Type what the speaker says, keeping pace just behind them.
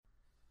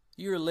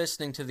You are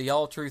listening to the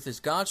All Truth is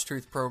God's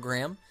Truth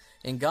program.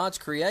 In God's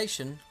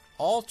creation,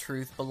 all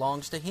truth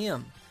belongs to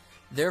Him.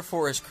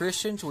 Therefore, as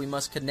Christians, we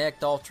must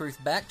connect all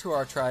truth back to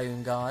our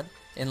triune God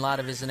in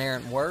light of His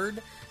inerrant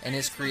Word and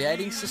His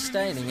creating,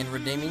 sustaining, and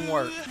redeeming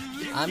work.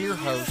 I'm your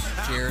host,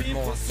 Jared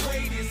Moore.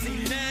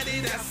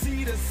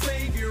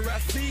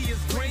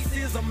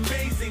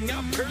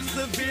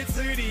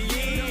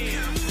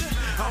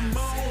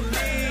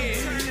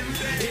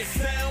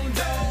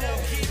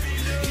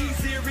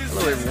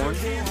 Hello, everyone.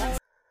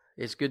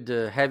 It's good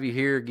to have you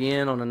here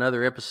again on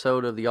another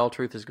episode of the All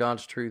Truth is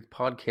God's Truth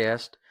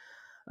podcast.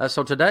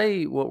 So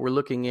today, what we're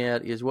looking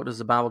at is what does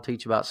the Bible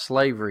teach about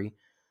slavery?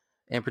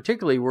 And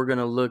particularly, we're going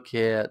to look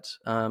at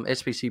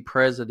SBC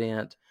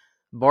President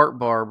Bart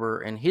Barber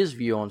and his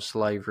view on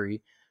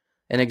slavery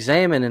and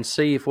examine and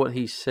see if what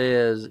he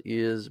says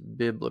is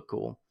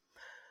biblical.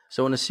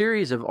 So in a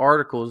series of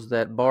articles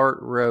that Bart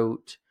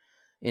wrote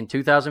in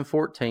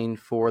 2014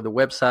 for the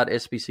website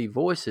SBC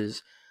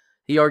Voices,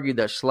 he argued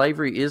that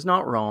slavery is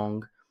not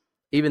wrong,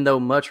 even though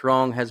much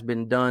wrong has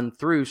been done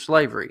through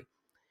slavery.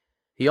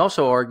 He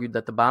also argued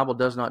that the Bible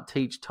does not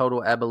teach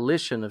total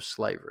abolition of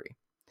slavery.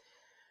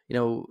 You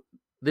know,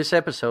 this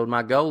episode,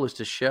 my goal is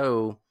to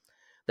show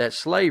that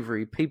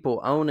slavery,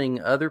 people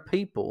owning other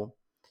people,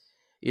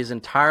 is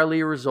entirely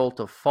a result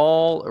of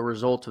fall, a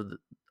result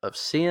of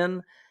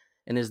sin,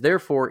 and is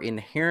therefore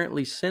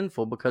inherently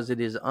sinful because it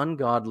is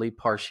ungodly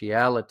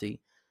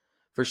partiality.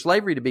 For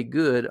slavery to be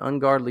good,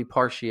 ungodly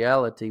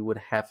partiality would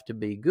have to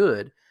be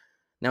good.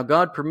 Now,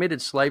 God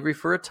permitted slavery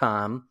for a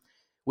time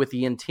with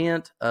the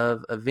intent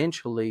of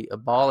eventually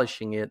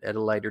abolishing it at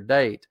a later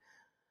date.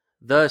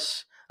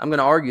 Thus, I'm going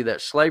to argue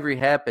that slavery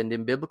happened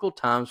in biblical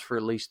times for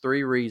at least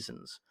three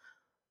reasons.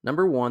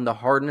 Number one, the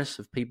hardness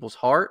of people's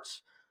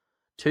hearts.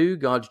 Two,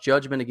 God's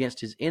judgment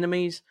against His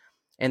enemies.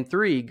 And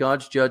three,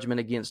 God's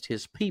judgment against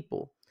His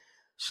people.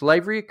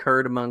 Slavery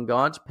occurred among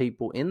God's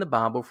people in the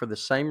Bible for the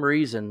same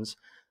reasons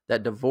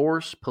that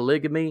divorce,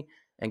 polygamy,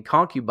 and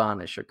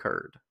concubinage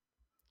occurred.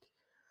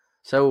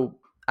 So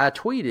I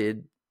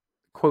tweeted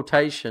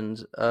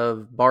quotations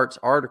of Bart's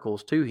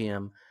articles to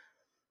him,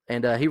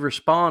 and he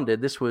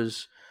responded. This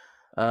was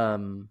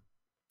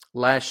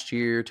last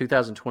year,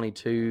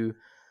 2022,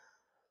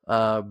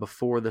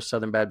 before the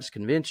Southern Baptist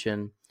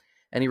Convention,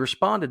 and he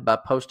responded by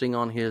posting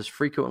on his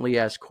frequently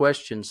asked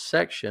questions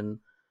section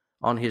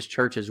on his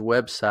church's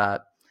website.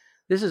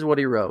 This is what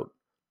he wrote.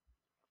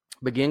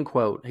 Begin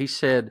quote. He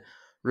said,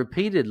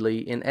 "Repeatedly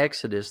in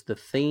Exodus, the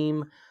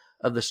theme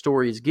of the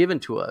story is given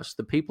to us.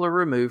 The people are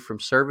removed from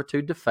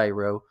servitude to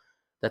Pharaoh,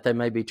 that they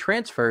may be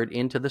transferred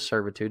into the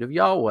servitude of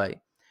Yahweh.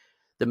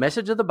 The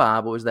message of the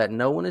Bible is that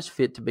no one is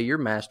fit to be your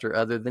master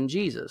other than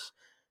Jesus,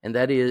 and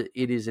that it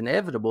is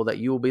inevitable that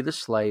you will be the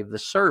slave, the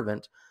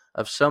servant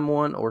of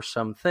someone or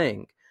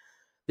something.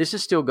 This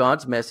is still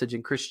God's message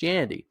in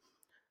Christianity.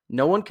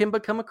 No one can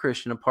become a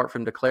Christian apart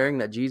from declaring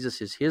that Jesus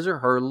is his or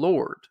her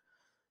Lord.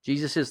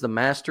 Jesus is the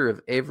master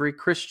of every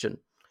Christian.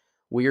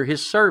 We are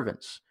His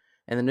servants,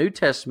 and the New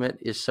Testament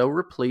is so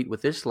replete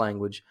with this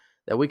language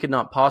that we could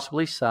not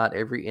possibly cite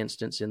every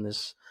instance in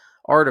this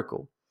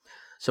article.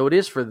 So it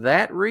is for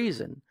that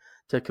reason,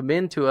 to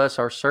commend to us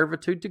our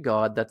servitude to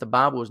God, that the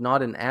Bible is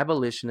not an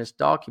abolitionist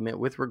document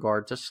with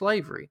regard to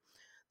slavery.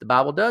 The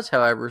Bible does,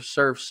 however,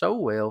 serve so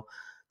well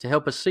to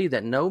help us see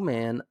that no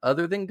man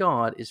other than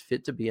God is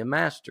fit to be a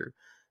master,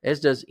 as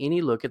does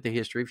any look at the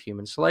history of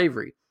human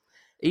slavery.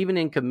 Even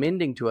in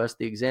commending to us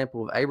the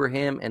example of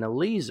Abraham and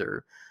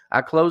Eliezer,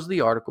 I close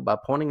the article by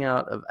pointing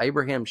out of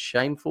Abraham's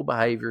shameful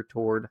behavior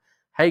toward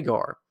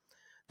Hagar.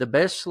 The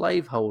best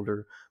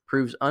slaveholder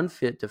proves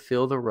unfit to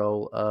fill the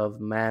role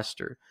of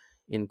master,"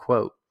 end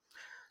quote.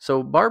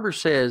 So Barber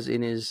says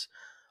in his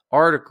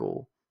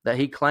article that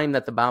he claimed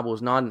that the Bible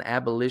is not an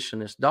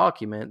abolitionist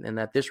document and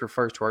that this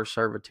refers to our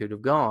servitude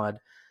of God.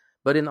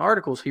 But in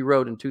articles he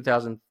wrote in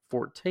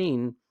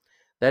 2014,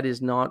 that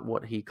is not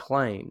what he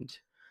claimed.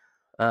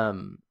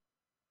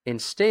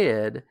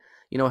 Instead,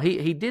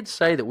 he did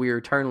say that we are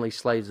eternally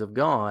slaves of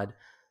God,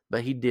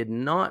 but he did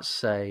not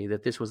say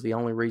that this was the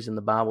only reason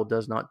the Bible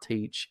does not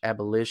teach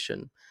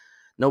abolition.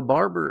 No,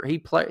 Barber, he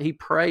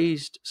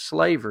praised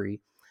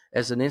slavery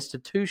as an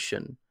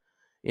institution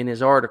in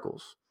his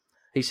articles.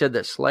 He said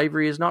that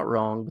slavery is not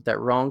wrong, but that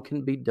wrong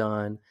can be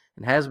done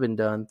and has been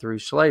done through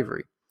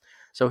slavery.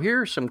 So here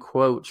are some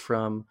quotes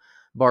from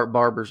Bart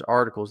Barber's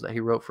articles that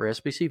he wrote for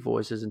SBC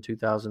Voices in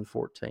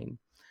 2014.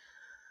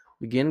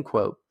 Begin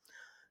quote.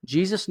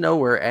 "Jesus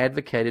nowhere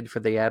advocated for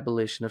the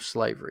abolition of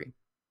slavery.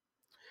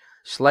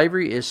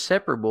 Slavery is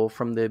separable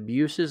from the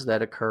abuses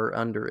that occur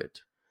under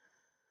it.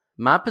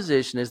 My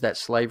position is that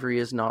slavery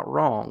is not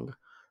wrong.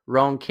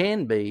 Wrong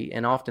can be,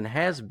 and often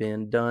has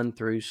been, done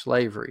through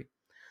slavery.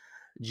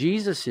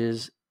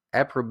 Jesus'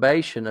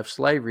 approbation of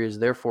slavery is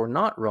therefore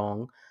not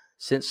wrong,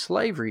 since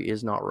slavery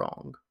is not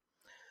wrong.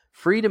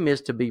 Freedom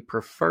is to be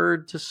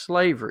preferred to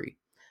slavery,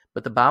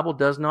 but the Bible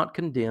does not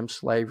condemn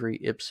slavery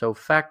ipso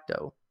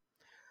facto.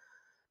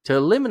 To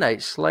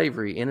eliminate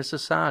slavery in a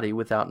society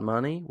without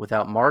money,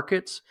 without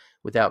markets,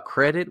 without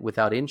credit,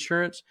 without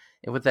insurance,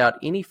 and without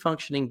any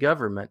functioning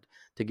government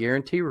to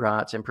guarantee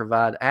rights and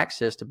provide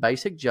access to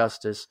basic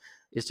justice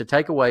is to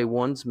take away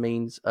one's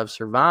means of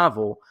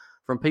survival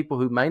from people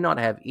who may not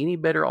have any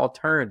better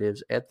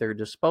alternatives at their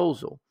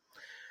disposal.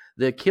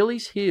 The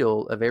Achilles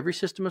heel of every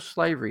system of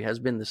slavery has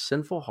been the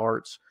sinful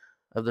hearts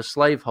of the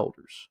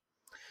slaveholders.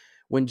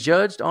 When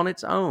judged on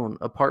its own,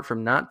 apart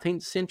from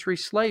 19th century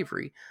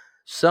slavery,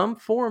 some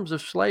forms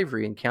of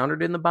slavery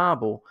encountered in the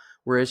Bible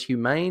were as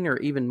humane or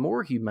even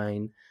more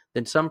humane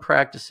than some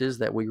practices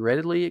that we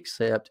readily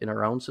accept in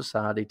our own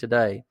society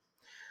today.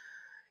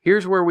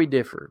 Here's where we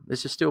differ.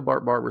 This is still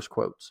Bart Barber's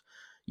quotes.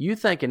 You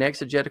think an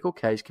exegetical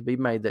case could be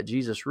made that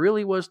Jesus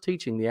really was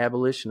teaching the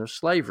abolition of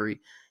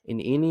slavery in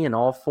any and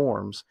all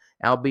forms,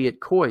 albeit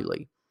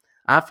coyly.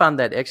 I find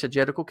that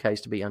exegetical case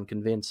to be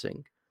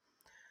unconvincing.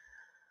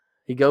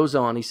 He goes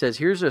on, he says,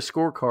 here's a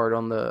scorecard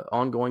on the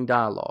ongoing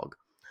dialogue.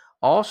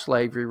 All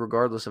slavery,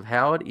 regardless of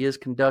how it is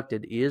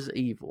conducted, is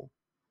evil.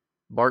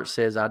 Bart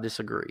says, I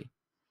disagree.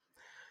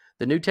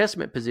 The New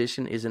Testament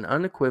position is an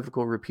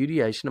unequivocal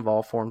repudiation of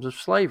all forms of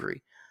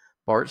slavery.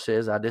 Bart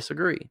says, I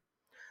disagree.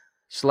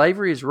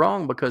 Slavery is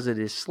wrong because it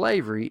is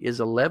slavery is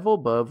a level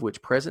above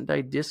which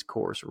present-day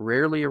discourse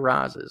rarely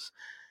arises,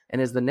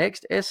 and as the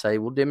next essay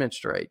will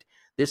demonstrate,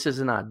 this is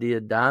an idea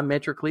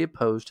diametrically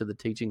opposed to the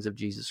teachings of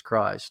Jesus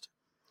Christ.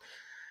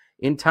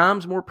 In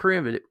times more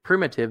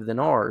primitive than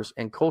ours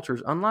and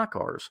cultures unlike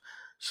ours,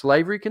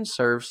 slavery can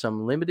serve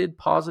some limited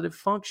positive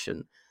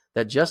function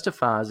that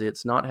justifies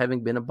its not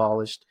having been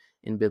abolished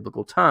in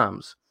biblical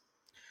times.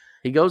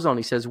 He goes on,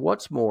 he says,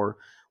 what's more,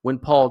 when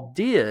Paul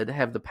did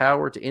have the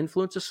power to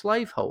influence a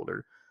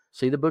slaveholder,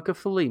 see the book of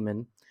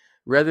Philemon,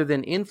 rather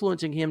than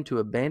influencing him to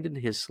abandon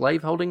his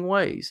slaveholding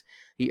ways,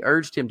 he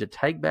urged him to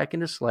take back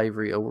into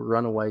slavery a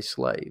runaway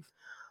slave.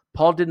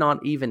 Paul did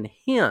not even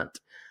hint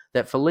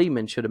that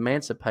Philemon should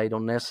emancipate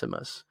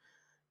Onesimus,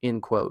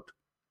 end quote.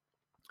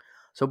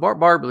 So Bart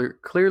Barber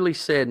clearly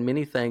said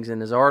many things in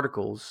his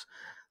articles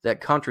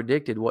that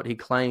contradicted what he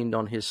claimed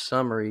on his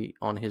summary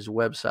on his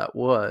website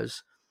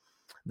was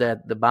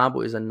that the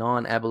Bible is a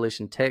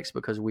non-abolition text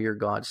because we are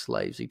God's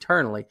slaves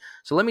eternally.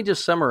 So let me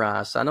just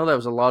summarize. I know that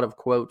was a lot of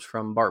quotes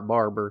from Bart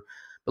Barber,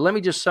 but let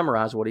me just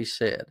summarize what he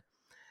said.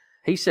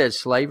 He said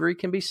slavery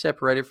can be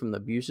separated from the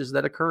abuses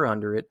that occur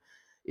under it.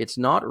 It's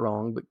not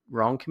wrong, but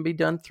wrong can be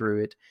done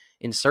through it.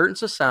 In certain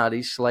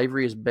societies,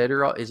 slavery is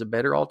a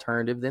better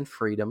alternative than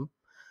freedom.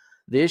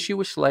 The issue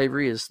with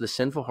slavery is the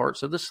sinful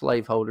hearts of the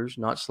slaveholders,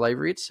 not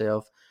slavery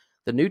itself.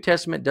 The New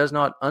Testament does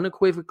not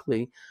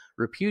unequivocally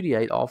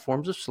repudiate all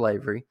forms of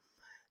slavery.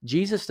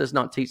 Jesus does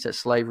not teach that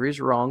slavery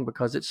is wrong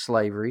because it's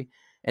slavery.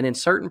 And in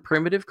certain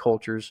primitive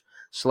cultures,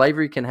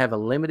 slavery can have a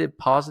limited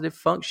positive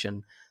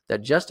function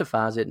that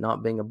justifies it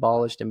not being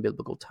abolished in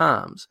biblical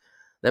times.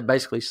 That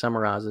basically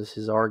summarizes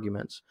his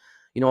arguments.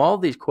 You know, all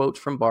these quotes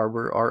from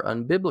Barber are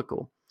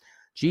unbiblical.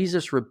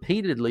 Jesus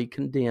repeatedly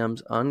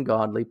condemns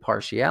ungodly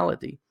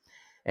partiality.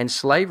 And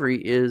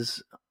slavery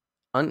is,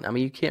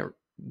 you can't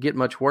get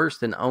much worse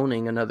than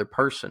owning another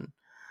person.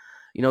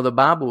 You know, the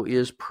Bible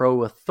is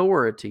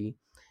pro-authority.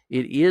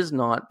 It is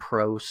not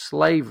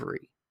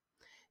pro-slavery.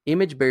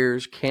 Image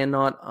bearers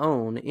cannot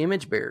own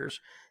image bearers,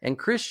 and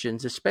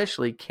Christians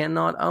especially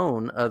cannot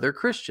own other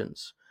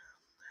Christians.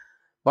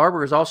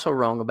 Barber is also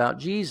wrong about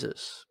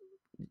Jesus.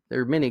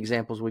 There are many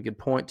examples we could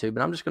point to,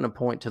 but I'm just going to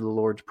point to the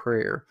Lord's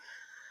Prayer.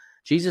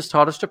 Jesus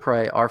taught us to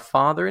pray, Our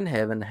Father in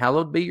heaven,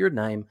 hallowed be your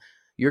name.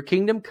 Your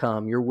kingdom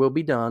come, your will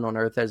be done on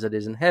earth as it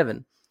is in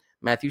heaven.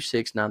 Matthew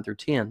 6, 9 through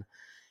 10.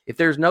 If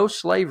there's no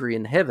slavery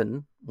in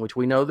heaven, which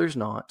we know there's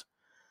not,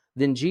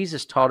 then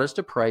Jesus taught us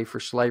to pray for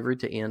slavery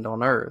to end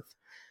on earth.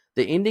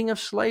 The ending of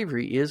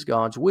slavery is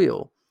God's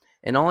will.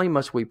 And not only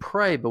must we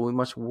pray, but we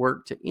must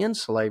work to end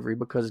slavery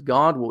because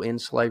God will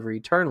end slavery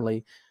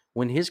eternally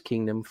when his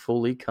kingdom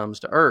fully comes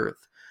to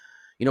earth.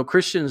 You know,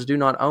 Christians do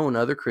not own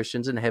other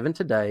Christians in heaven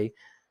today,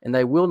 and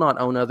they will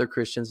not own other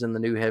Christians in the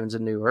new heavens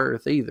and new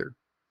earth either.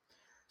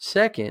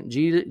 Second,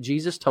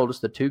 Jesus told us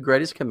the two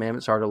greatest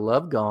commandments are to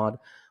love God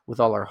with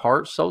all our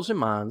hearts, souls, and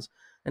minds,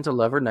 and to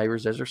love our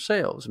neighbors as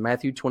ourselves.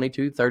 Matthew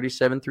 22,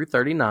 37 through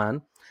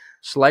 39.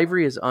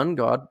 Slavery is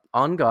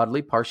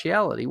ungodly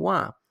partiality.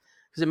 Why?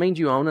 Because it means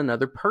you own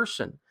another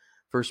person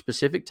for a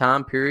specific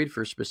time period,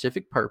 for a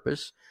specific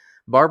purpose.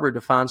 Barber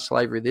defines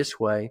slavery this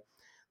way,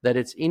 that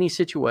it's any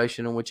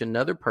situation in which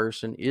another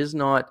person is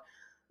not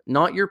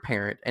your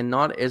parent and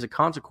not as a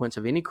consequence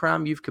of any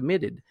crime you've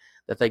committed,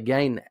 that they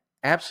gain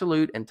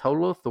absolute and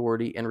total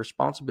authority and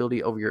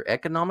responsibility over your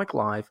economic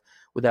life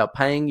without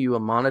paying you a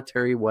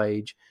monetary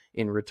wage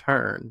in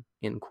return,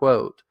 end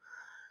quote.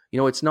 You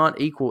know, it's not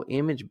equal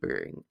image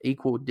bearing,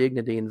 equal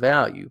dignity and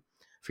value,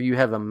 for you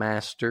have a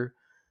master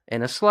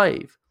and a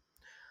slave.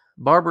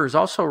 Barber is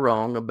also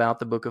wrong about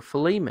the book of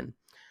Philemon.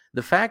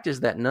 The fact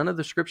is that none of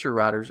the scripture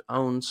writers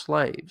owned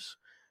slaves.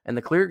 And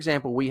the clear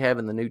example we have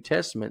in the New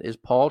Testament is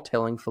Paul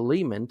telling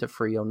Philemon to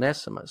free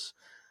Onesimus.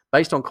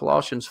 Based on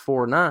Colossians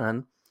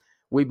 4:9,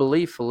 we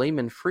believe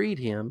Philemon freed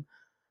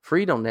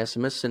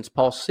Onesimus, since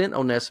Paul sent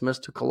Onesimus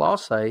to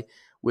Colossae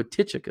with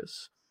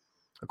Tychicus.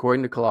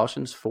 according to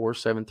Colossians 4,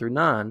 7 through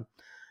 9.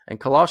 And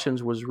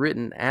Colossians was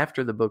written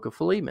after the book of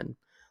Philemon.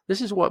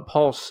 This is what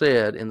Paul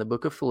said in the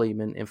book of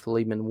Philemon in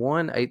Philemon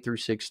 1, 8 through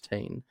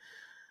 16.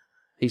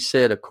 He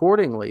said,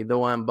 "Accordingly,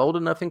 though I am bold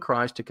enough in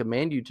Christ to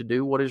command you to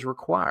do what is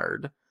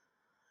required,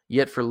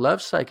 yet for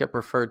love's sake I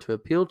prefer to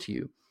appeal to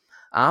you.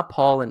 I,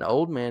 Paul, an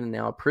old man and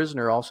now a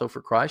prisoner also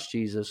for Christ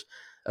Jesus,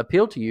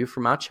 appeal to you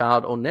for my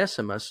child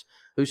Onesimus,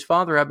 whose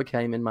father I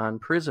became in my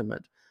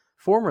imprisonment.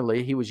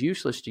 Formerly he was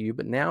useless to you,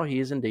 but now he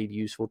is indeed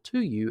useful to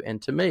you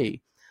and to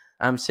me.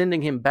 I am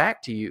sending him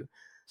back to you,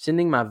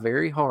 sending my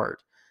very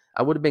heart.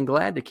 I would have been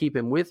glad to keep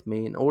him with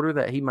me in order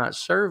that he might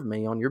serve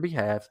me on your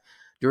behalf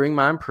during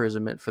my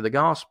imprisonment for the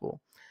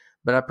gospel.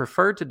 But I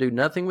preferred to do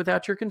nothing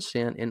without your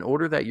consent in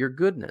order that your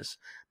goodness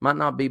might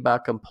not be by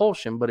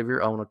compulsion, but of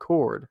your own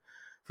accord.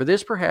 For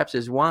this perhaps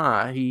is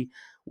why he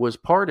was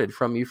parted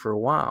from you for a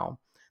while,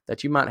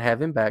 that you might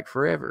have him back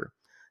forever,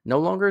 no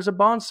longer as a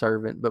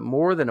bondservant, but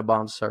more than a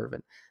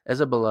bondservant, as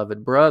a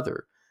beloved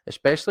brother,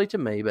 especially to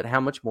me, but how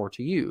much more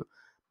to you,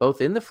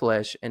 both in the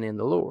flesh and in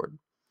the Lord."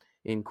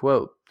 End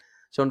quote.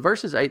 So in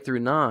verses 8 through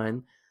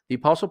 9, the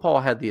Apostle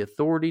Paul had the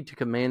authority to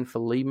command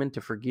Philemon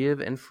to forgive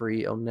and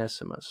free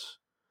Onesimus.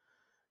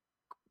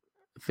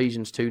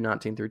 Ephesians 2,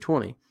 19 through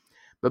 20.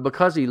 But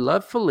because he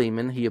loved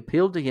Philemon, he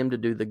appealed to him to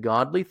do the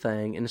godly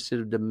thing instead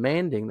of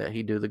demanding that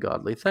he do the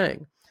godly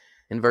thing.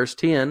 In verse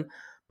 10,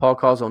 Paul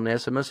calls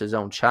Onesimus his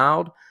own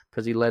child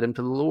because he led him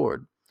to the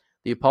Lord.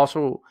 The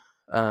Apostle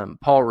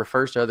Paul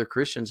refers to other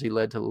Christians he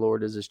led to the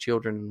Lord as his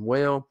children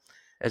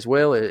as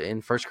well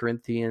in 1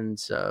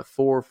 Corinthians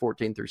 4,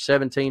 14 through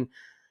 17.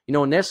 You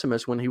know,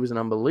 Onesimus, when he was an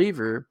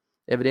unbeliever,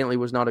 evidently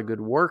was not a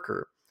good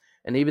worker.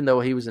 And even though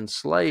he was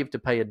enslaved to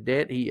pay a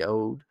debt he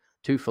owed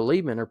to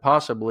Philemon, or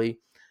possibly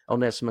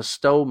Onesimus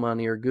stole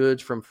money or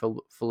goods from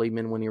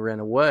Philemon when he ran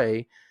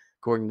away,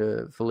 according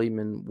to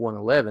Philemon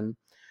 1:11.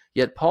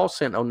 Yet Paul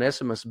sent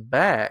Onesimus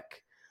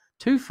back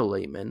to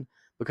Philemon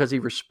because he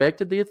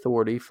respected the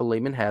authority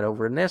Philemon had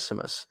over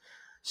Onesimus,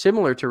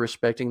 similar to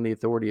respecting the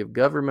authority of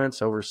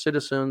governments over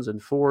citizens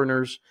and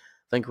foreigners.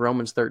 Think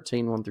Romans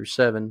 13, 1 through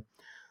 7.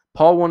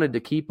 Paul wanted to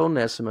keep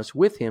Onesimus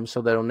with him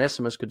so that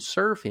Onesimus could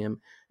serve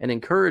him and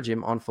encourage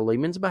him on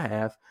Philemon's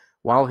behalf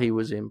while he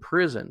was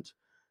imprisoned,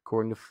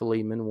 according to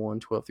Philemon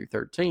 1, 12 through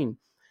 13.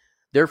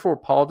 Therefore,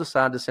 Paul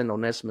decided to send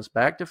Onesimus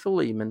back to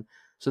Philemon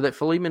so that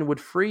Philemon would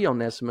free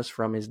Onesimus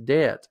from his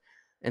debt.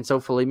 And so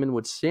Philemon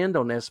would send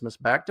Onesimus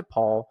back to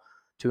Paul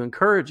to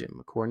encourage him,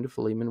 according to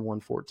Philemon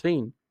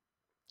 1:14.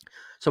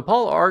 So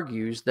Paul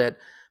argues that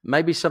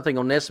maybe something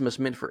Onesimus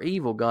meant for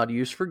evil, God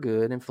used for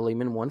good in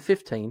Philemon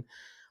 1:15.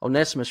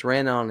 Onesimus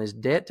ran on his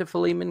debt to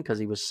Philemon because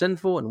he was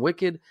sinful and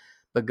wicked,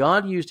 but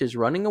God used his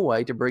running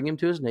away to bring him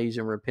to his knees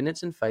in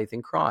repentance and faith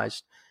in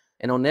Christ.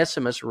 And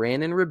Onesimus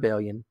ran in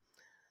rebellion,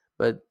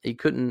 but he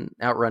couldn't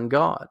outrun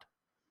God.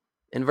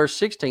 In verse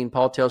 16,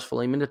 Paul tells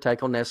Philemon to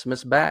take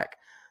Onesimus back,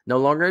 no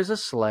longer as a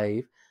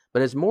slave,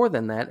 but as more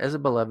than that, as a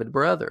beloved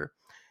brother.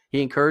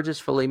 He encourages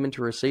Philemon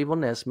to receive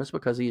Onesimus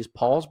because he is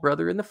Paul's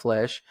brother in the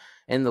flesh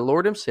and the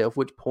Lord himself,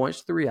 which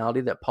points to the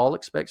reality that Paul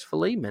expects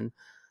Philemon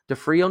to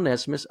free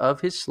Onesimus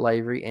of his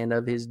slavery and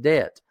of his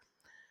debt.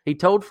 He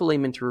told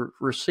Philemon to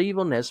receive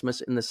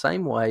Onesimus in the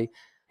same way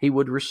he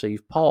would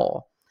receive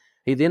Paul.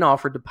 He then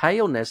offered to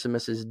pay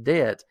Onesimus his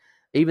debt,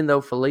 even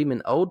though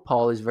Philemon owed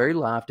Paul his very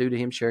life due to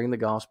him sharing the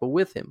gospel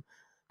with him,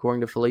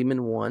 according to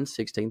Philemon 1,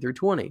 16 through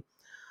 20.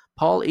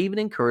 Paul even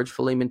encouraged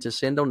Philemon to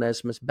send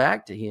Onesimus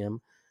back to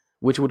him,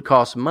 which would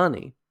cost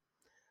money.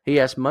 He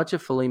asked much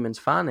of Philemon's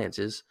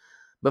finances,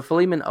 but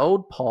Philemon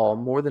owed Paul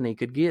more than he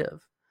could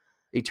give.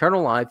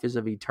 Eternal life is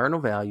of eternal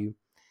value,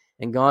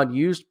 and God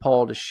used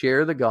Paul to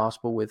share the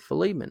gospel with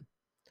Philemon.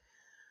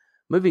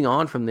 Moving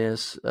on from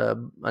this,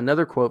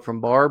 another quote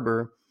from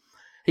Barber.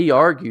 He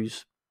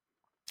argues,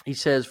 he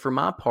says, "For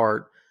my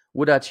part,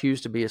 would I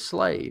choose to be a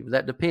slave?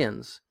 That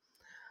depends.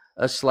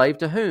 A slave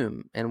to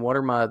whom, and what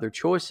are my other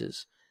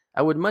choices?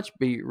 I would much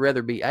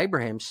rather be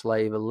Abraham's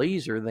slave,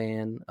 Eliezer,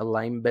 than a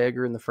lame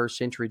beggar in the first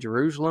century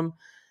Jerusalem,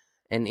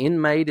 an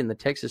inmate in the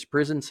Texas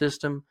prison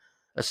system,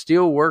 a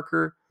steel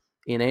worker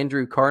in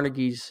Andrew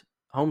Carnegie's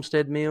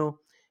Homestead Mill,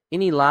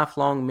 any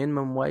lifelong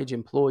minimum wage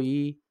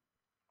employee,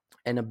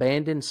 an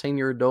abandoned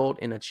senior adult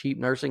in a cheap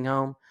nursing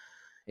home.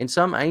 In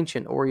some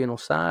ancient Oriental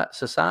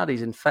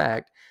societies, in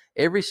fact,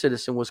 every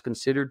citizen was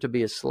considered to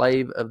be a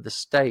slave of the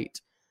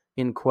state,"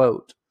 end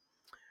quote.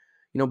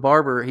 You know,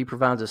 Barber, he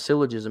provides a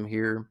syllogism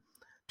here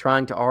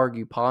trying to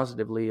argue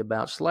positively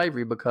about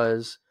slavery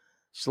because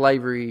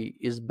slavery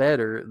is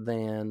better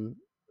than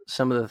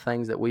some of the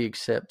things that we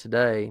accept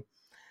today.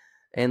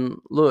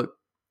 And look,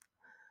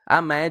 I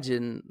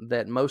imagine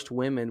that most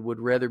women would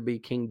rather be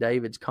King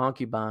David's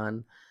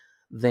concubine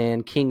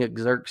than King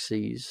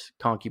Xerxes'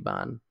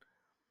 concubine.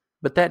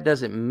 But that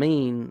doesn't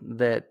mean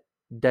that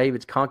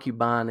David's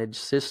concubinage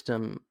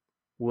system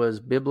was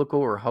biblical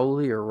or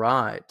holy or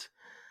right.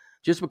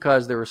 Just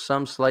because there were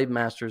some slave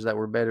masters that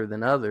were better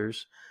than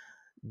others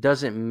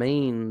doesn't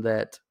mean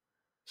that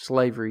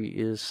slavery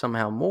is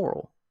somehow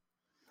moral.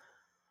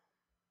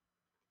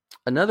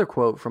 Another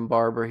quote from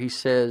Barber, he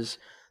says,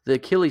 "The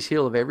Achilles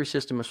heel of every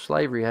system of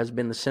slavery has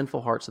been the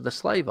sinful hearts of the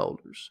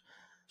slaveholders.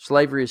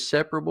 Slavery is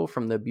separable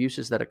from the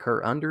abuses that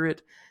occur under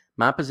it.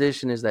 My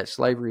position is that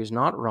slavery is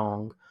not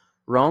wrong.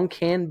 Wrong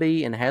can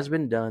be and has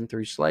been done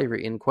through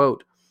slavery," end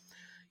quote.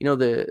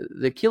 The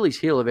Achilles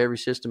heel of every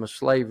system of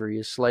slavery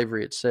is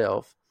slavery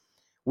itself.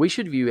 We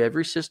should view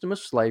every system of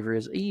slavery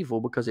as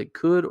evil because it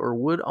could or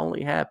would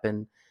only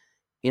happen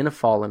in a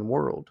fallen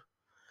world.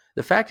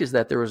 The fact is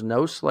that there was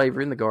no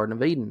slavery in the Garden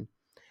of Eden.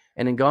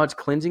 And in God's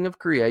cleansing of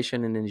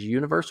creation and in his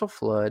universal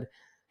flood,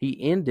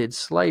 he ended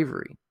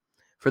slavery.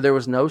 For there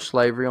was no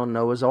slavery on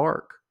Noah's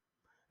Ark.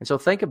 And so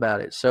think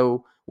about it.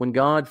 So when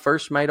God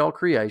first made all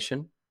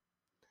creation,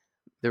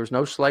 there was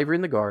no slavery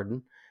in the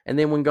garden. And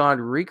then when God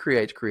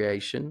recreates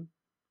creation,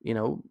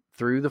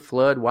 through the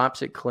flood,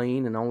 wipes it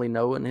clean, and only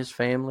Noah and his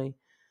family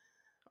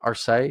are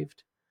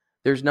saved,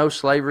 there's no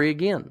slavery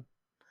again.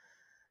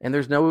 And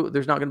there's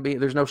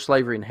no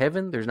slavery in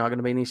heaven. There's not going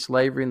to be any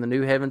slavery in the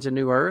new heavens and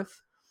new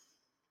earth.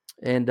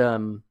 And,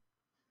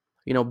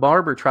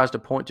 Barber tries to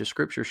point to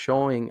Scripture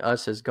showing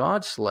us as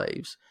God's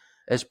slaves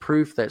as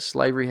proof that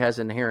slavery has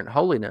inherent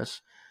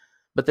holiness.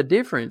 But the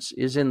difference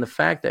is in the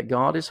fact that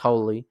God is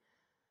holy,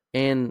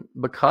 and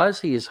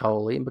because he is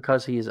holy and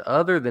because he is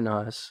other than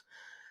us,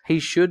 he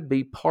should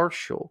be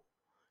partial.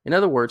 In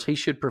other words, he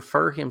should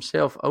prefer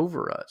himself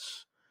over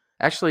us.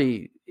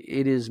 Actually,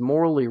 it is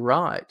morally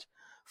right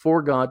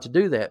for God to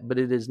do that, but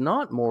it is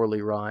not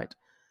morally right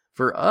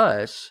for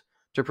us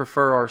to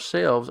prefer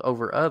ourselves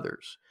over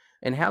others.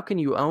 And how can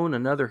you own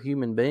another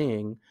human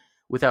being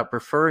without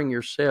preferring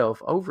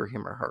yourself over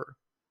him or her?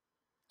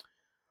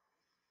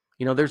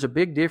 There's a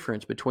big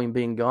difference between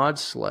being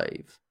God's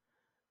slave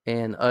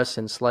and us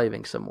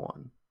enslaving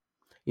someone.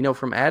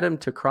 From Adam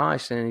to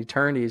Christ and in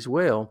eternity as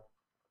well,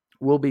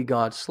 we'll be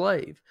God's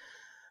slave.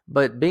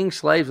 But being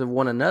slaves of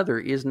one another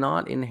is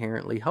not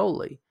inherently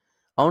holy.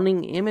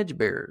 Owning image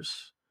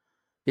bearers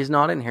is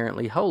not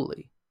inherently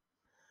holy.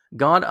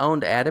 God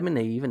owned Adam and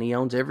Eve, and he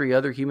owns every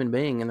other human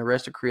being in the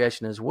rest of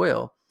creation as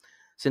well,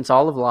 since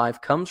all of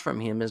life comes from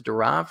him, is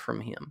derived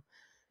from him,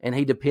 and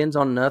he depends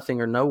on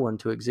nothing or no one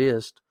to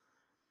exist.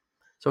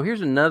 So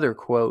here's another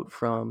quote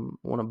from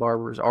one of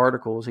Barber's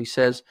articles. He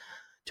says,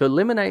 "To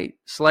eliminate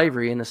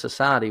slavery in a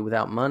society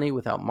without money,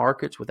 without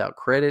markets, without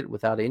credit,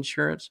 without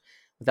insurance,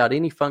 without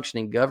any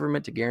functioning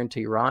government to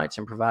guarantee rights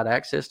and provide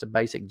access to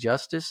basic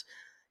justice,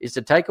 is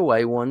to take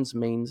away one's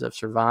means of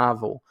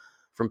survival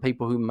from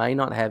people who may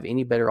not have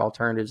any better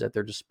alternatives at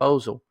their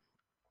disposal,"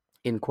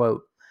 end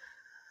quote.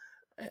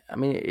 I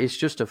mean,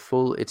 it's a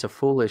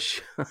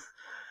foolish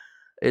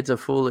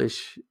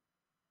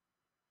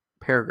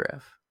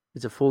paragraph.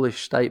 It's a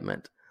foolish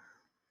statement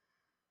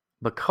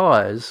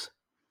because,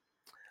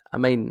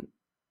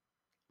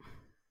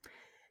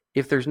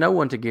 if there's no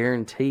one to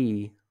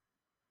guarantee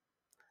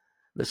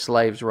the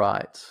slave's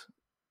rights,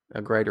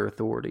 a greater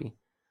authority,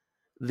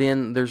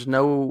 then there's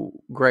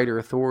no greater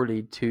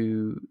authority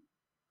to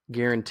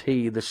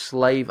guarantee the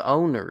slave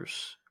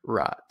owner's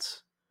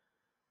rights.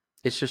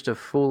 It's just a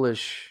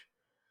foolish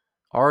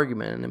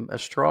argument and a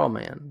straw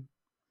man.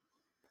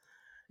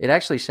 It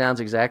actually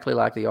sounds exactly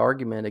like the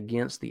argument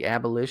against the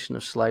abolition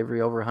of slavery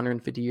over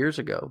 150 years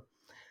ago.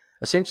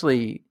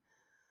 Essentially,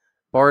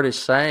 Bart is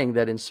saying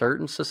that in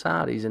certain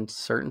societies, in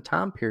certain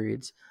time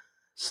periods,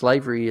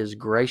 slavery is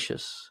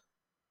gracious.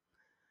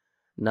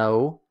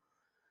 No,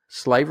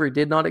 slavery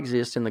did not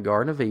exist in the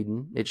Garden of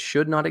Eden. It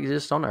should not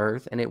exist on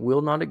earth, and it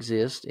will not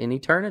exist in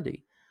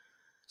eternity.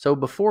 So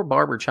before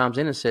Barber chimes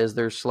in and says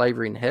there's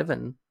slavery in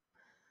heaven,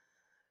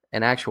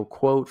 an actual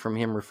quote from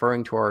him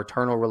referring to our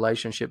eternal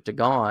relationship to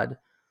God,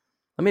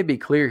 let me be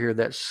clear here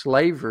that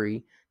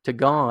slavery to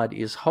God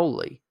is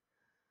holy.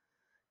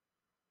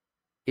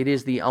 It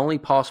is the only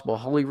possible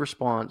holy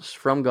response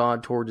from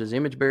God towards his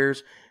image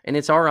bearers, and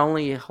it's our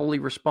only holy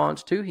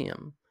response to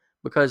him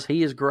because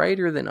he is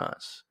greater than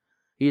us.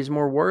 He is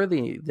more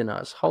worthy than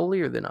us,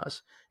 holier than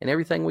us, and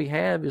everything we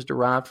have is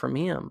derived from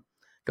him.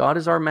 God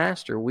is our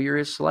master. We are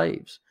his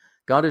slaves.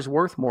 God is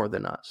worth more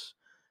than us.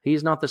 He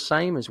is not the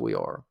same as we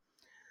are.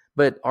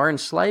 But our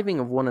enslaving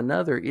of one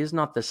another is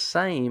not the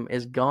same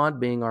as God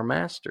being our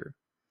master.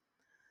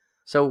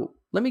 So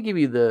let me give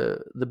you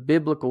the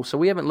biblical, so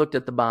we haven't looked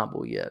at the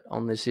Bible yet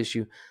on this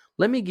issue.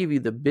 Let me give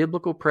you the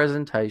biblical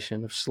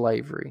presentation of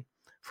slavery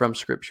from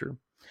Scripture.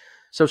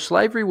 So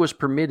slavery was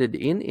permitted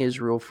in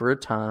Israel for a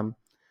time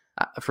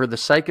for the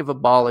sake of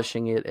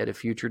abolishing it at a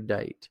future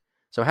date.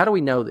 So how do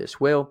we know this?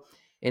 Well,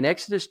 in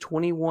Exodus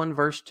 21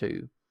 verse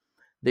 2,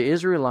 the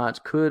Israelites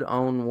could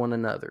own one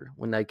another.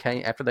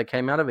 After they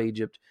came out of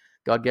Egypt,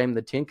 God gave them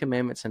the 10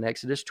 Commandments in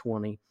Exodus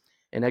 20.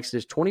 In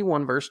Exodus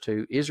 21 verse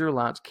 2,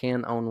 Israelites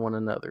can own one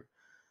another.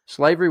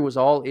 Slavery was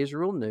all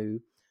Israel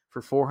knew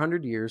for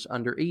 400 years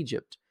under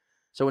Egypt.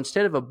 So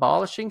instead of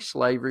abolishing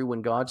slavery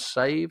when God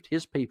saved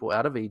his people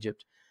out of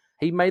Egypt,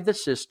 he made the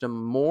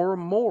system more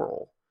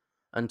moral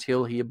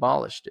until he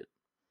abolished it.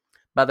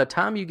 By the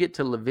time you get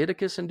to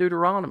Leviticus and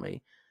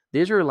Deuteronomy, the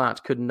Israelites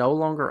could no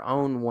longer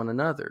own one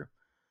another.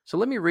 So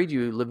let me read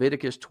you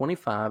Leviticus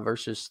 25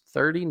 verses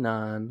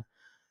 39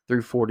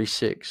 through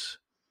 46.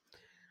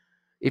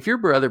 If your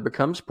brother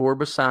becomes poor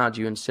beside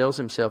you and sells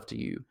himself to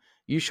you,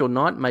 you shall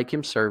not make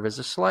him serve as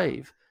a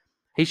slave.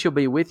 He shall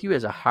be with you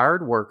as a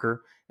hired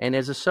worker and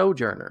as a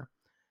sojourner.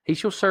 He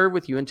shall serve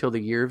with you until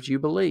the year of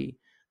Jubilee.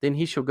 Then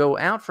he shall go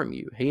out from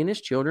you, he and his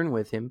children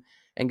with him,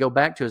 and go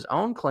back to his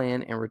own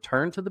clan and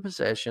return to the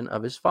possession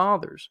of his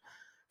fathers.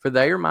 For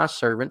they are my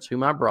servants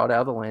whom I brought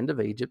out of the land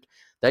of Egypt.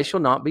 They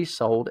shall not be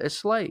sold as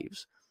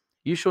slaves.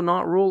 You shall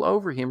not rule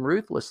over him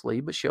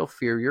ruthlessly, but shall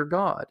fear your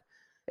God.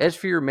 As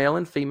for your male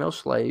and female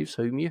slaves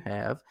whom you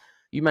have,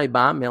 you may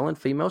buy male and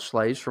female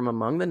slaves from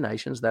among the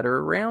nations that are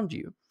around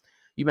you.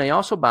 You may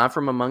also buy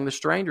from among the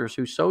strangers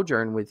who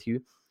sojourn with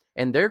you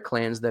and their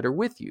clans that are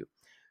with you,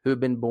 who have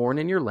been born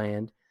in your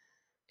land,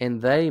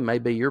 and they may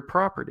be your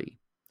property.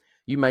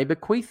 You may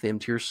bequeath them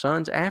to your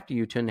sons after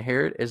you to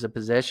inherit as a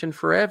possession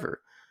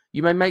forever.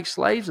 You may make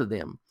slaves of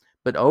them,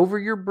 but over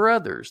your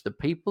brothers, the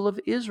people of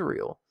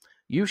Israel,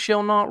 you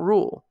shall not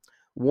rule,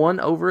 one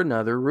over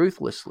another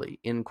ruthlessly.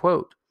 End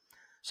quote.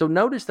 So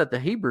notice that the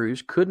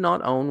Hebrews could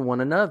not own one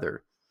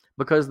another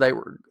because they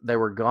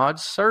were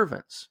God's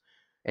servants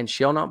and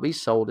shall not be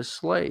sold as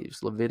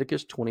slaves.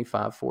 Leviticus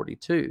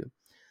 25:42.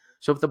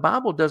 So if the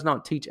Bible does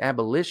not teach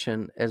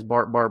abolition as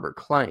Bart Barber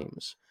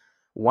claims,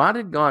 why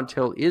did God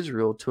tell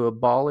Israel to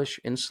abolish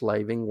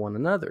enslaving one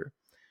another?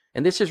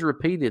 And this is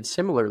repeated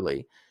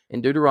similarly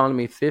in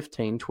Deuteronomy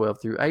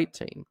 15:12 through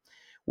 18,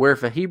 where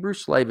if a Hebrew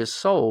slave is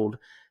sold,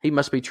 he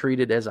must be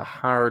treated as a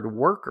hired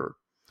worker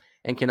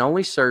and can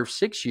only serve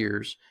 6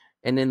 years,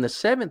 and in the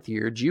 7th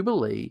year,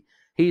 Jubilee,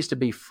 he is to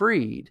be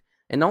freed,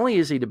 and not only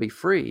is he to be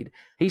freed,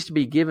 he's to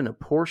be given a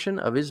portion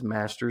of his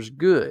master's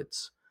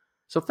goods.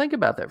 So think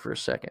about that for a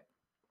second.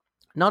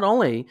 Not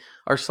only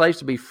are slaves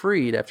to be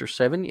freed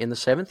in the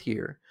 7th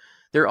year,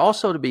 they're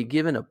also to be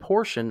given a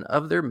portion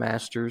of their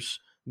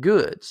master's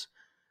goods.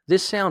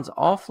 This sounds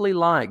awfully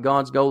like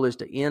God's goal is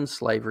to end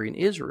slavery in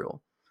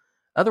Israel.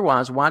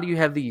 Otherwise, why do you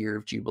have the year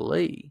of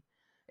Jubilee?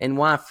 And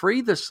why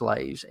free the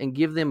slaves and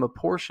give them a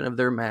portion of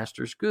their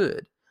master's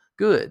goods?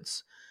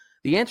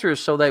 The answer is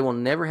so they will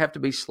never have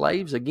to be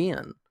slaves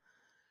again.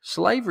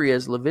 Slavery,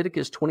 as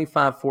Leviticus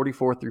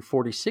 25:44 through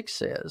 46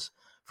 says,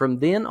 from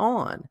then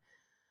on,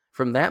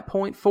 from that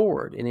point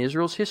forward in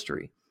Israel's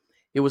history,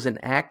 it was an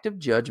act of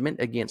judgment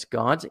against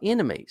God's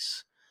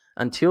enemies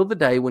until the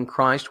day when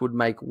Christ would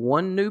make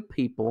one new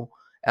people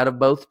out of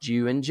both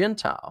Jew and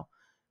Gentile,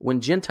 when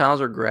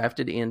Gentiles are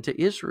grafted into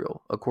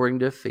Israel, according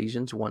to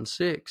Ephesians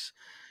 1:6.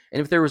 And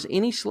if there was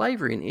any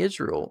slavery in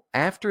Israel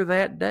after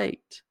that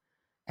date,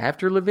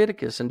 after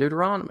Leviticus and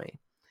Deuteronomy,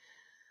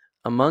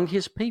 among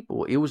his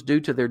people, it was due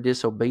to their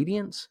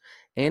disobedience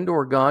and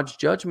or God's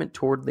judgment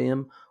toward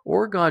them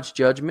or God's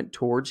judgment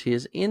towards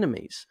his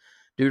enemies.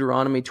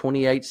 Deuteronomy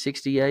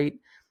 28:68,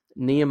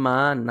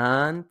 Nehemiah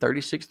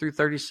 9:36 through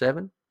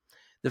 37.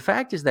 The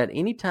fact is that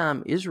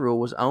anytime Israel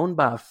was owned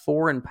by a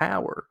foreign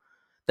power,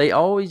 they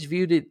always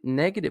viewed it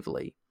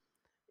negatively.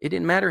 It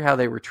didn't matter how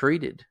they were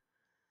treated,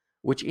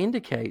 which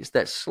indicates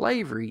that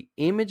slavery,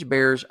 image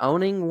bearers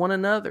owning one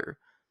another,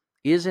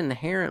 is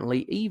inherently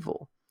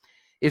evil.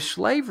 If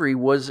slavery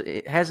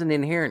has an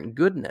inherent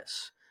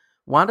goodness,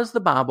 why does the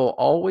Bible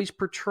always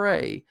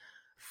portray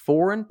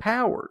foreign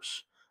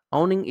powers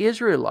owning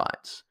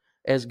Israelites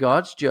as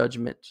God's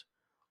judgment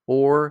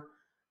or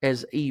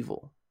as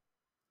evil?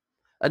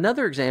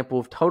 Another example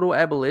of total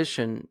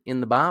abolition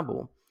in the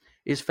Bible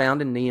is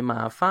found in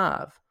Nehemiah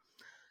 5.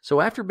 So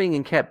after being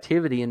in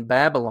captivity in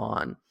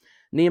Babylon,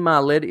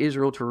 Nehemiah led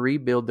Israel to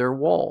rebuild their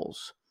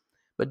walls.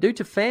 But due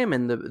to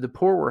famine, the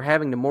poor were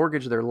having to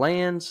mortgage their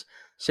lands,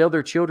 sell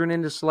their children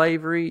into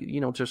slavery,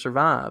 to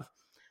survive.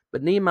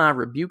 But Nehemiah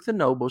rebuked the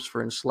nobles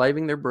for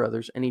enslaving their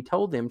brothers, and he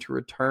told them to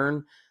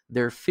return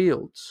their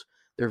fields,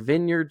 their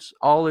vineyards,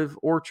 olive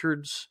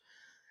orchards,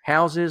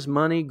 houses,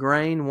 money,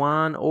 grain,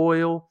 wine,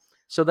 oil,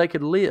 so they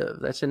could live.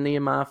 That's in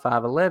Nehemiah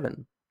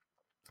 5:11.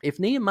 If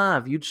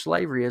Nehemiah viewed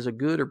slavery as a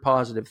good or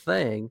positive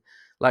thing,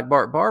 like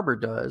Bart Barber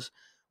does,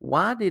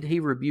 why did he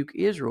rebuke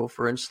Israel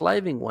for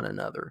enslaving one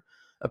another,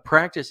 a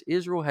practice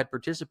Israel had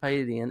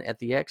participated in at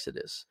the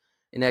Exodus,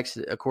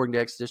 according to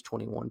Exodus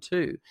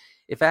 21:2?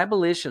 If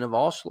abolition of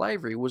all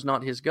slavery was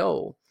not his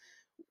goal,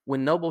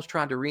 when nobles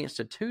tried to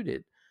reinstitute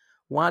it,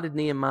 why did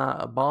Nehemiah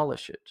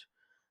abolish it?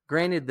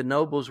 Granted, the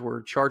nobles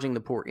were charging the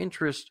poor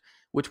interest,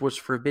 which was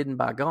forbidden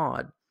by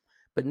God,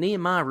 but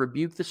Nehemiah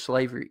rebuked the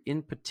slavery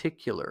in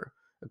particular,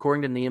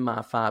 according to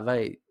Nehemiah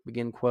 5:8.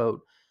 Begin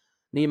quote.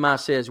 Nehemiah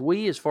says,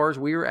 "We, as far as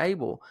we are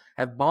able,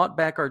 have bought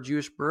back our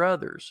Jewish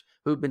brothers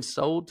who have been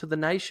sold to the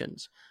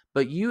nations,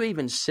 but you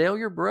even sell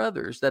your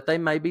brothers that they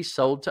may be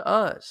sold to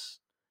us."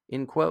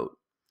 End quote.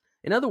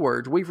 In other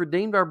words, we've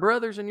redeemed our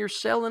brothers and you're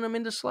selling them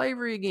into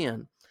slavery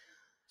again.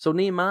 So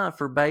Nehemiah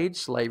forbade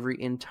slavery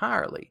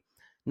entirely,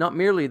 not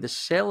merely the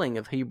selling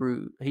of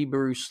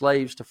Hebrew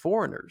slaves to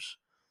foreigners.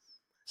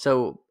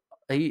 So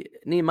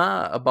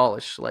Nehemiah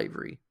abolished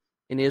slavery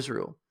in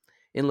Israel.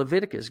 In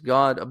Leviticus,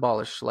 God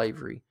abolished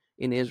slavery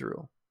in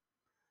Israel.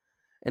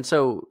 And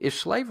so if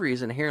slavery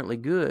is inherently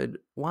good,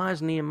 why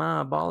is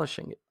Nehemiah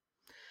abolishing it?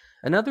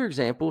 Another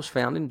example is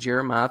found in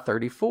Jeremiah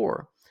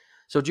 34.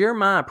 So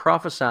Jeremiah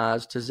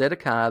prophesies to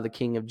Zedekiah, the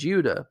king of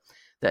Judah,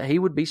 that he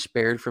would be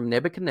spared from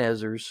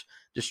Nebuchadnezzar's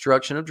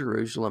destruction of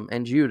Jerusalem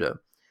and Judah.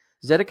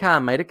 Zedekiah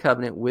made a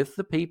covenant with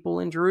the people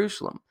in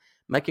Jerusalem,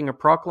 making a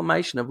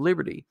proclamation of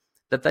liberty,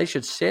 that they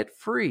should set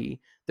free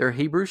their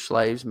Hebrew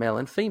slaves, male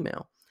and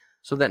female,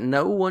 so that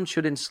no one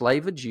should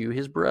enslave a Jew,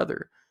 his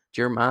brother.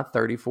 Jeremiah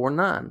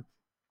 34:9.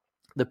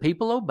 The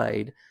people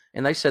obeyed,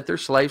 and they set their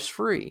slaves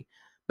free,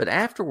 but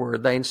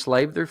afterward they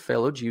enslaved their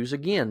fellow Jews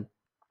again,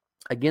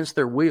 against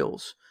their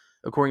wills,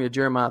 according to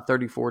Jeremiah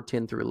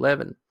 34:10 through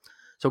 11.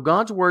 So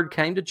God's word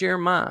came to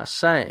Jeremiah,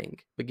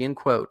 saying, begin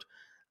quote,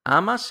 I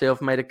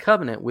myself made a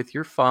covenant with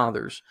your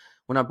fathers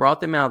when I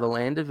brought them out of the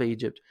land of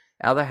Egypt,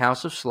 out of the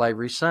house of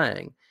slavery,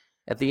 saying,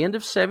 at the end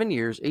of 7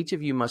 years, each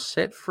of you must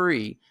set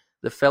free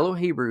the fellow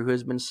Hebrew who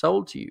has been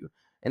sold to you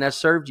and has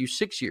served you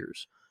 6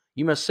 years.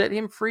 You must set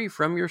him free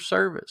from your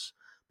service.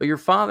 But your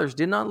fathers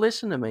did not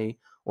listen to me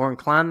or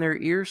incline their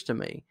ears to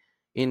me.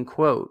 End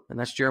quote. And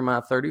that's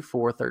Jeremiah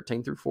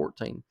 34:13 through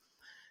 14.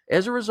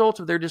 As a result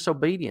of their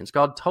disobedience,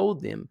 God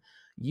told them,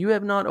 you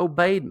have not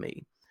obeyed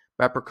me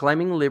by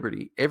proclaiming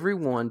liberty, every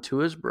one to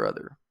his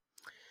brother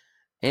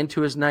and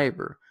to his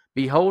neighbor.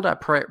 Behold, I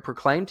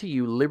proclaim to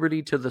you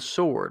liberty to the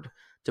sword,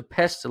 to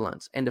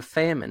pestilence, and to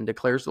famine,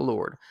 declares the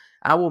Lord.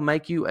 I will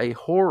make you a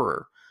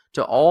horror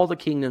to all the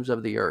kingdoms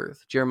of the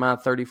earth. Jeremiah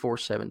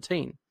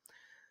 34:17.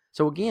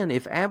 So again,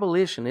 if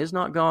abolition is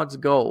not God's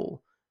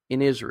goal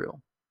in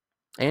Israel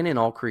and in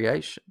all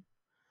creation,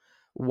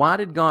 why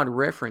did God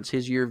reference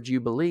his year of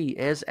Jubilee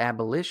as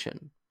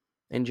abolition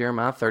in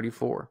Jeremiah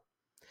 34?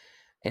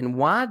 And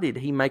why did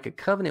he make a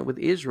covenant with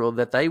Israel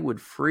that they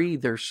would free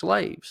their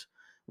slaves?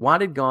 Why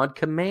did God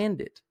command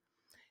it?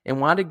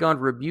 And why did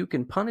God rebuke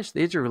and punish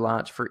the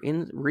Israelites for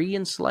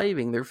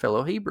re-enslaving their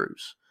fellow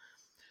Hebrews?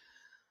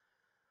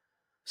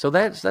 So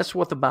that's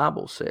what the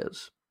Bible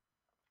says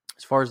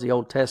as far as the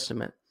Old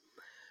Testament.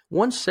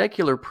 One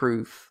secular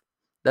proof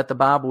that the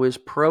Bible is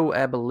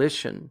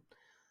pro-abolition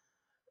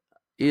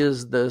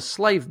is the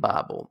Slave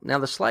Bible. Now,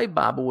 the Slave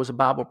Bible was a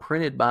Bible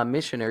printed by a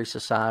missionary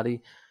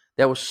society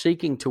that was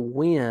seeking to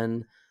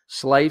win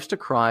slaves to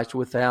Christ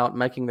without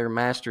making their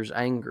masters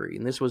angry.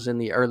 And this was in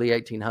the early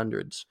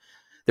 1800s.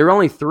 There are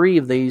only 3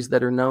 of these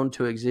that are known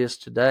to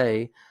exist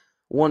today.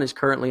 One is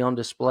currently on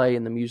display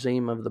in the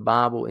Museum of the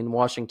Bible in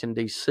Washington,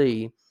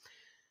 D.C.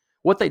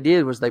 What they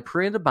did was they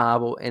printed a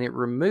Bible and it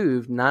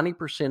removed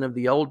 90% of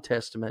the Old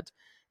Testament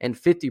and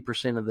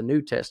 50% of the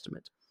New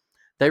Testament.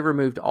 They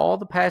removed all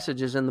the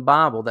passages in the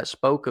Bible that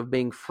spoke of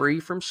being free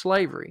from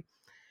slavery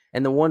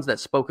and the ones that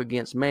spoke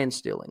against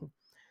man-stealing.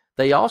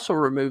 They also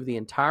removed the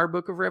entire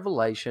book of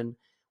Revelation,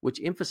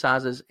 which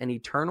emphasizes an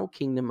eternal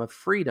kingdom of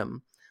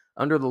freedom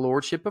under the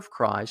lordship of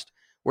Christ,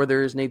 where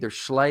there is neither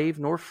slave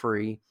nor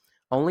free,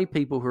 only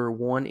people who are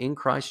one in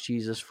Christ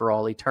Jesus for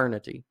all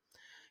eternity.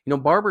 You know,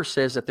 Barber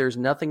says that there's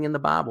nothing in the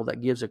Bible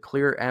that gives a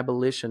clear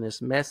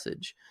abolitionist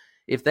message.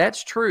 If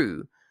that's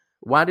true,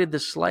 why did the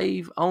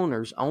slave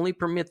owners only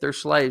permit their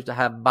slaves to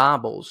have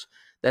Bibles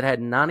that had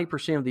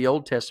 90% of the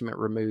Old Testament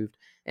removed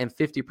and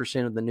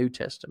 50% of the New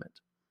Testament?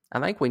 I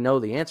think we know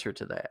the answer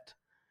to that,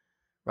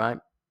 right?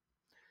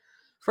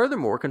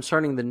 Furthermore,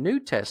 concerning the New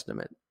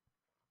Testament,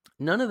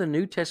 none of the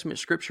New Testament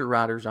scripture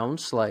writers owned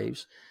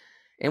slaves,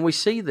 and we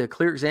see the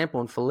clear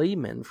example in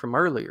Philemon from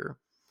earlier,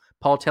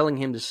 Paul telling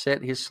him to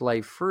set his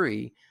slave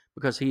free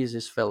because he is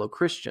his fellow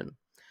Christian.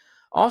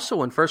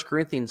 Also in 1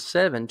 Corinthians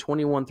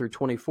 7:21 through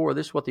 24,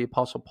 this is what the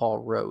Apostle Paul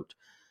wrote.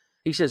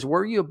 He says,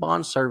 were you a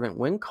bondservant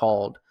when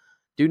called,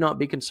 do not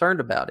be concerned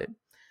about it.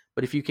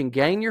 But if you can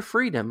gain your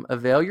freedom,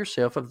 avail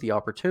yourself of the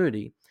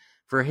opportunity.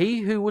 For he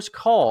who was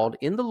called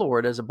in the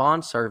Lord as a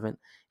bondservant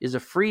is a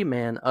free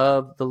man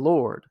of the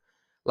Lord.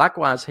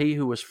 Likewise, he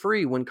who was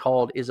free when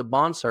called is a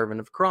bondservant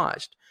of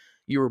Christ.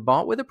 You were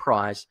bought with a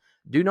price.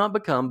 Do not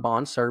become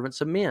bondservants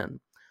of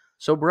men.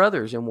 So,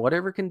 brothers, in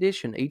whatever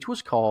condition each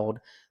was called,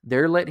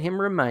 there let him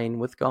remain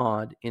with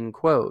God. End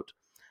quote.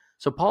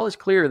 So Paul is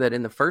clear that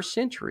in the first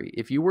century,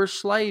 if you were a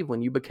slave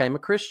when you became a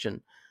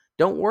Christian,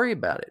 don't worry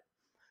about it.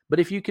 But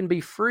if you can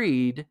be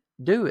freed,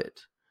 do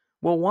it.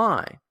 Well,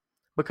 why?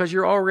 Because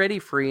you're already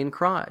free in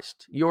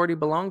Christ. You already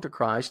belong to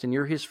Christ and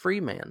you're his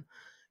free man.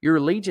 Your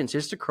allegiance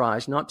is to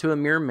Christ, not to a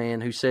mere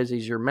man who says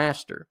he's your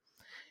master.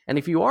 And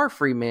if you are a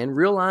free man,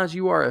 realize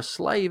you are a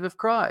slave of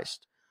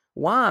Christ.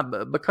 Why?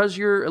 Because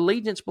your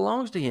allegiance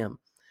belongs to him.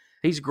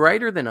 He's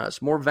greater than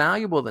us, more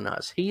valuable than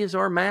us. He is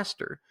our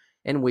master,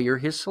 and we are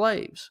his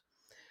slaves.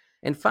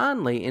 And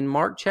finally, in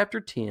Mark chapter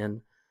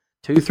 10,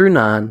 2 through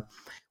 9,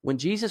 when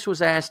Jesus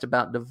was asked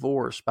about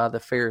divorce by the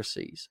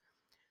Pharisees,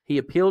 he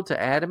appealed to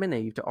Adam and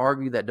Eve to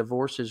argue that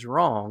divorce is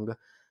wrong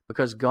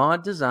because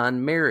God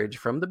designed marriage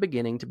from the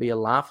beginning to be a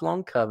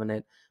lifelong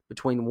covenant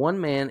between one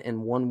man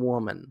and one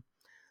woman.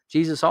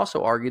 Jesus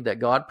also argued that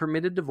God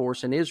permitted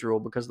divorce in Israel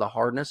because of the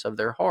hardness of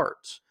their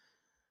hearts.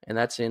 And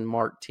that's in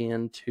Mark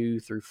 10, 2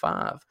 through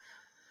 5.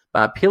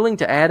 By appealing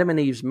to Adam and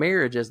Eve's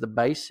marriage as the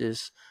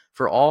basis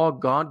for all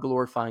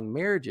God-glorifying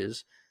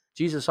marriages,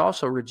 Jesus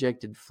also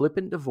rejected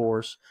flippant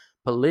divorce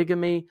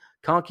polygamy,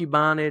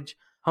 concubinage,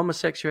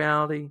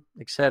 homosexuality,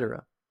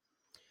 etc.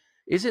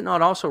 Is it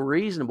not also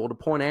reasonable to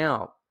point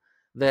out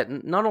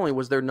that not only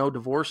was there no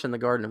divorce in the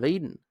Garden of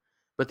Eden,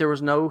 but there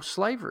was no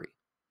slavery?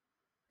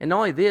 And not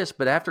only this,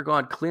 but after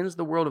God cleansed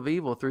the world of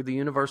evil through the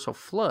universal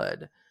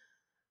flood,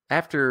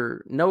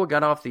 after Noah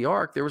got off the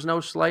ark, there was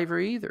no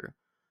slavery either.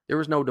 There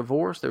was no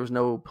divorce, there was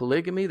no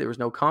polygamy, there was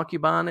no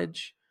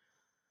concubinage,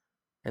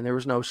 and there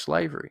was no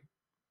slavery.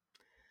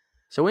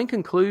 So in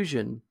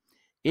conclusion,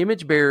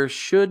 image bearers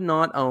should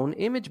not own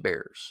image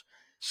bearers.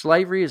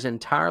 Slavery is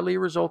entirely a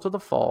result of the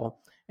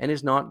fall and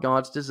is not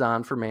God's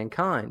design for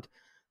mankind.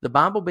 The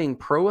Bible, being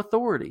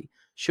pro-authority,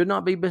 should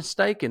not be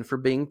mistaken for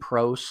being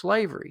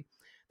pro-slavery.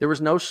 There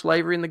was no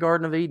slavery in the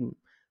Garden of Eden.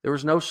 There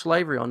was no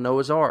slavery on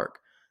Noah's Ark.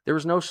 There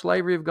was no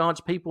slavery of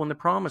God's people in the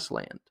Promised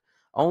Land.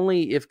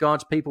 Only if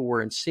God's people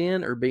were in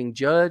sin or being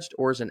judged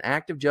or as an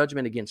act of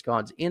judgment against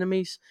God's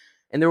enemies,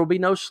 and there will be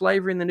no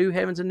slavery in the new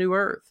heavens and new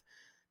earth.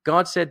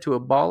 God said to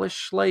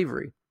abolish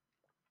slavery.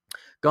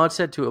 God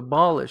said to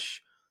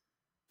abolish,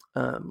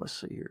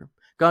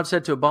 God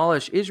said to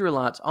abolish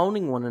Israelites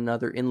owning one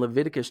another in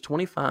Leviticus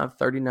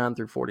 25:39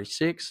 through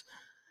 46.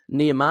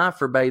 Nehemiah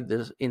forbade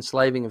the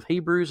enslaving of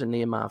Hebrews in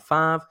Nehemiah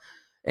 5,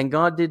 and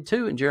God did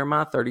too in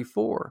Jeremiah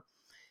 34.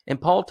 And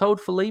Paul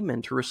told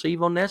Philemon to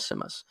receive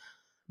Onesimus.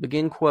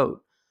 Begin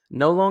quote,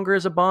 no longer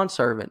as a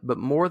bondservant, but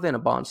more than a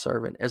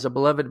bondservant, as a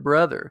beloved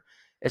brother,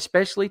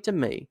 especially to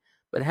me,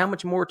 but how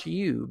much more to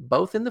you,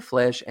 both in the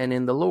flesh and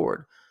in the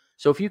Lord.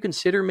 So if you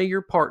consider me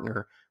your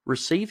partner,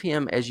 receive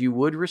him as you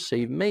would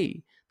receive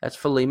me. That's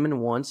Philemon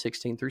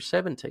 1:16 through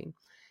 17.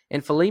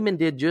 And Philemon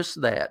did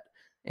just that.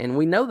 And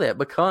we know that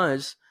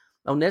because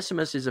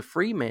Onesimus is a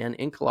free man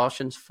in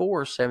Colossians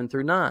 4:7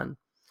 through 9.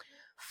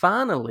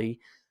 Finally,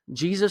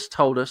 Jesus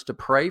told us to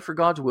pray for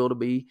God's will to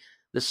be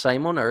the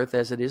same on earth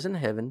as it is in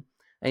heaven.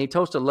 And he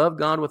told us to love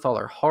God with all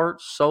our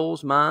hearts,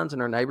 souls, minds,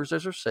 and our neighbors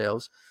as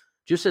ourselves.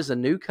 Just as the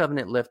new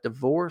covenant left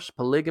divorce,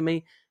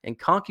 polygamy, and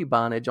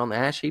concubinage on the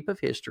ash heap of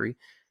history,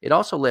 it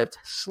also left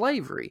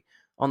slavery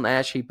on the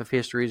ash heap of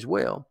history as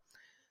well.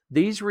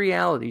 These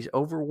realities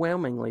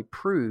overwhelmingly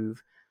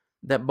prove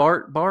that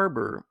Bart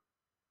Barber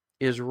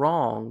is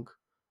wrong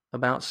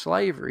about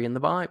slavery in the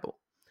Bible.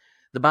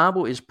 The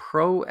Bible is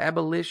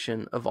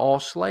pro-abolition of all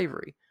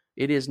slavery.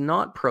 It is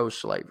not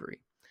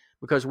pro-slavery,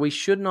 because we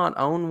should not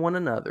own one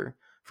another,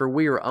 for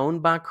we are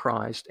owned by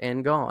Christ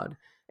and God,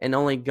 and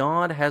only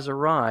God has a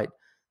right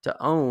to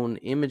own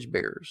image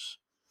bearers.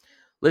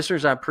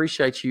 Listeners, I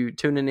appreciate you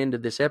tuning into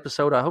this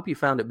episode. I hope you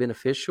found it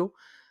beneficial.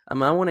 I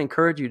want to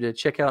encourage you to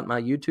check out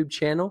my YouTube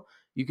channel.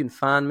 You can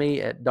find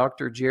me at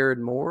Dr. Jared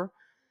Moore,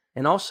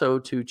 and also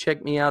to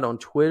check me out on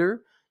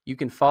Twitter. You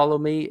can follow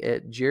me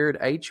at Jared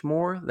H.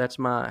 Moore. That's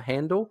my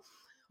handle.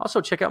 Also,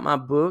 check out my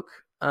book.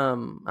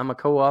 I'm a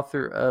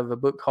co-author of a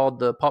book called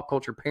The Pop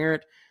Culture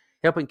Parent,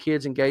 Helping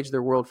Kids Engage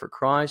Their World for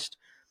Christ.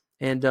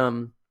 And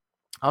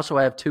also,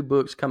 I have 2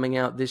 books coming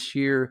out this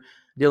year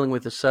dealing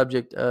with the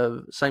subject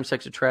of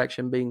same-sex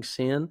attraction being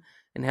sin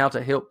and how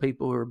to help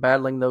people who are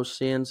battling those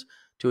sins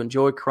to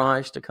enjoy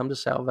Christ, to come to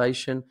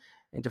salvation,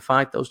 and to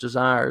fight those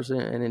desires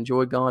and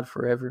enjoy God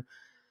forever.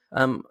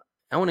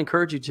 I want to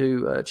encourage you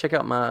to check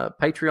out my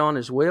Patreon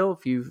as well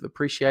if you've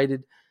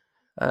appreciated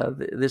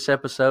this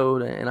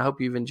episode, and I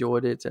hope you've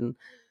enjoyed it. And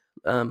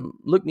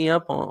look me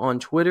up on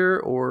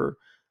Twitter or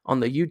on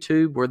the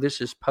YouTube where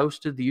this is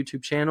posted, the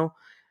YouTube channel,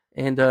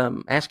 and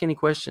ask any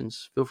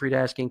questions. Feel free to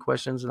ask any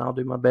questions, and I'll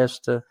do my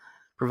best to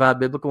provide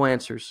biblical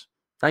answers.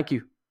 Thank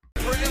you.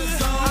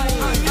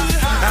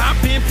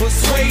 I've been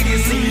persuaded,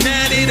 see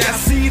now that I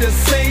see the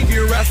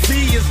Savior, I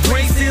see His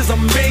grace is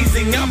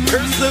amazing. I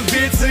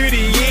persevere to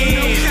the